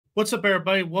What's up,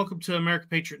 everybody? Welcome to American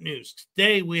Patriot News.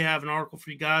 Today, we have an article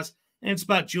for you guys, and it's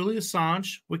about Julian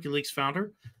Assange, WikiLeaks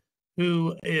founder,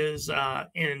 who is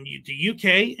in the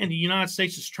UK, and the United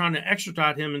States is trying to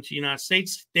extradite him into the United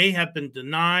States. They have been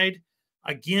denied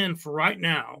again for right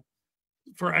now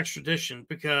for extradition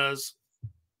because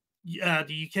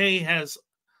the UK has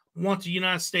want the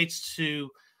United States to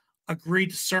agree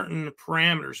to certain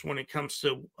parameters when it comes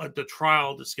to the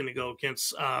trial that's going to go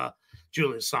against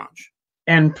Julian Assange.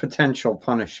 And potential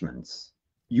punishments.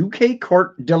 UK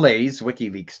court delays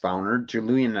WikiLeaks founder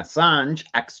Julian Assange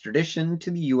extradition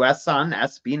to the US on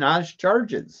espionage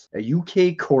charges. A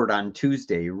UK court on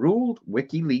Tuesday ruled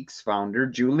WikiLeaks founder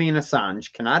Julian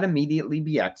Assange cannot immediately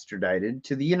be extradited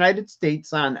to the United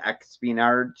States on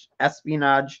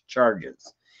espionage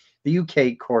charges. The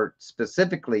UK court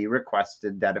specifically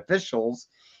requested that officials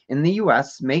in the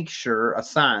US make sure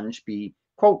Assange be,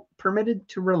 quote, permitted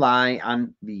to rely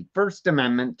on the First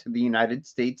Amendment to the United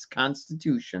States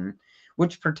Constitution,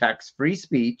 which protects free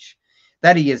speech,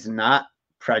 that he is not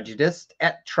prejudiced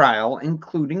at trial,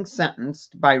 including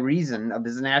sentenced by reason of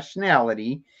his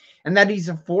nationality, and that he's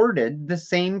afforded the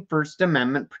same First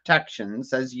Amendment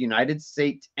protections as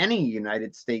any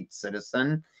United States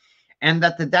citizen, and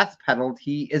that the death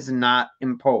penalty is not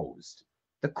imposed.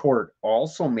 The court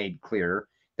also made clear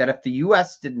that if the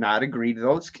U.S. did not agree to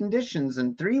those conditions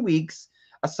in 3 weeks,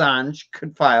 Assange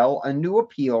could file a new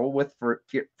appeal with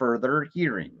further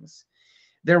hearings.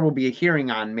 There will be a hearing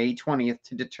on May 20th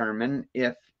to determine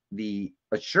if the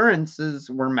assurances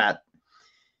were met.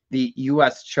 The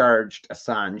U.S. charged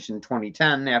Assange in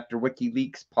 2010 after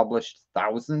WikiLeaks published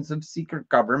thousands of secret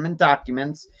government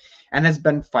documents and has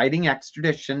been fighting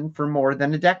extradition for more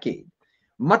than a decade.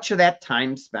 Much of that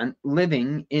time spent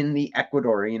living in the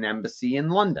Ecuadorian embassy in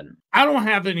London. I don't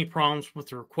have any problems with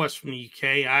the request from the UK.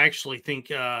 I actually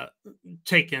think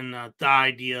taking the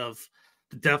idea of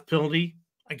the death penalty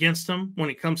against them when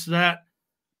it comes to that,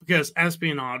 because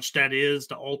espionage, that is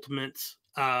the ultimate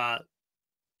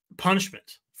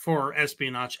punishment for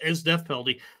espionage, is death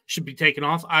penalty, should be taken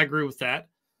off. I agree with that.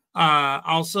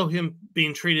 Also, him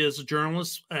being treated as a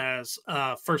journalist, as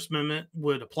First Amendment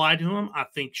would apply to him, I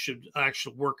think should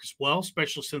actually work as well,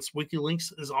 especially since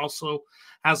WikiLeaks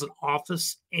has an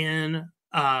office in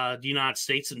the United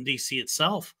States in DC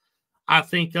itself. I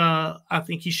think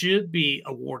he should be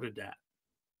awarded that.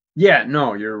 Yeah,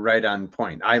 no, you're right on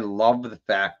point. I love the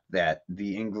fact that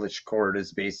the English court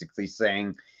is basically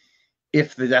saying,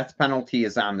 if the death penalty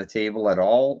is on the table at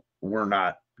all, we're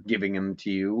not giving him to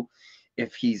you.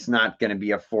 If he's not going to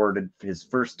be afforded his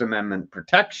First Amendment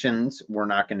protections, we're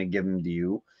not going to give him to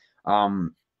you.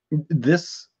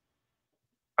 This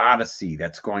odyssey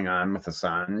that's going on with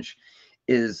Assange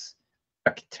is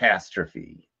a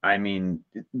catastrophe. I mean,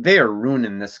 they are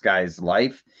ruining this guy's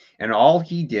life, and all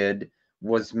he did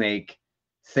was make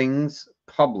things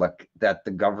public that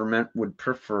the government would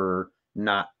prefer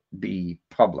not be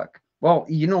public. Well,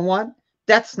 you know what?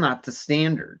 That's not the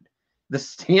standard. The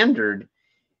standard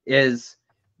is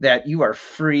that you are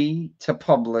free to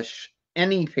publish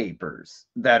any papers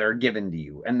that are given to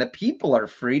you, and the people are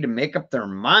free to make up their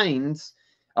minds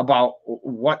about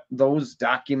what those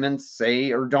documents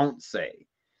say or don't say.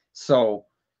 So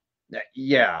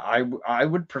yeah, I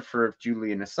would prefer if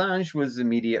Julian Assange was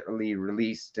immediately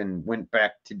released and went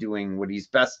back to doing what he's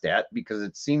best at, because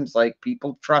it seems like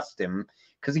people trust him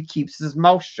because he keeps his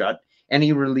mouth shut and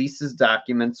he releases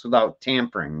documents without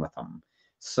tampering with them.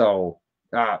 So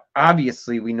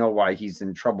obviously, we know why he's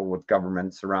in trouble with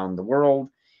governments around the world,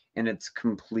 and it's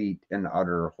complete and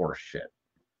utter horseshit.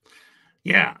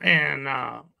 Yeah, and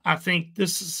I think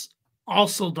this is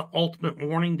also the ultimate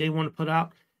warning they want to put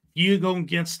out. You go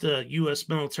against the U.S.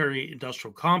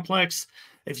 military-industrial complex,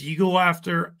 if you go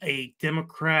after a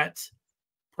Democrat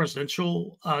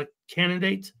presidential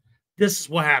candidate, this is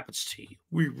what happens to you.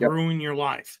 We ruin your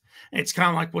life. And it's kind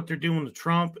of like what they're doing to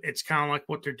Trump. It's kind of like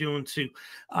what they're doing to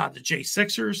the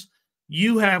J6ers.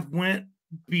 You have went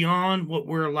beyond what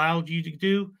we're allowed you to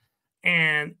do.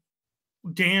 And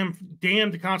damn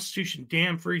the Constitution,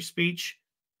 damn free speech.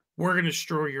 We're going to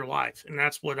destroy your life. And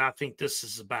that's what I think this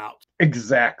is about.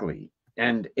 Exactly.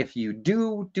 And if you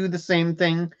do the same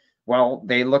thing, well,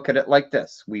 they look at it like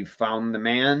this. We've found the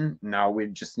man. Now we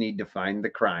just need to find the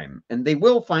crime. And they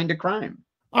will find a crime.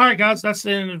 All right, guys, that's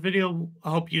the end of the video. I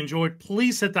hope you enjoyed.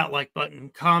 Please hit that like button,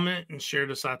 comment, and share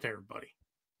this out to everybody.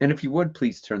 And if you would,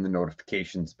 please turn the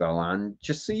notifications bell on,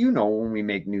 just so you know when we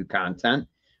make new content.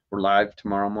 We're live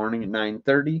tomorrow morning at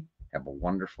 9:30. Have a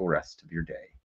wonderful rest of your day.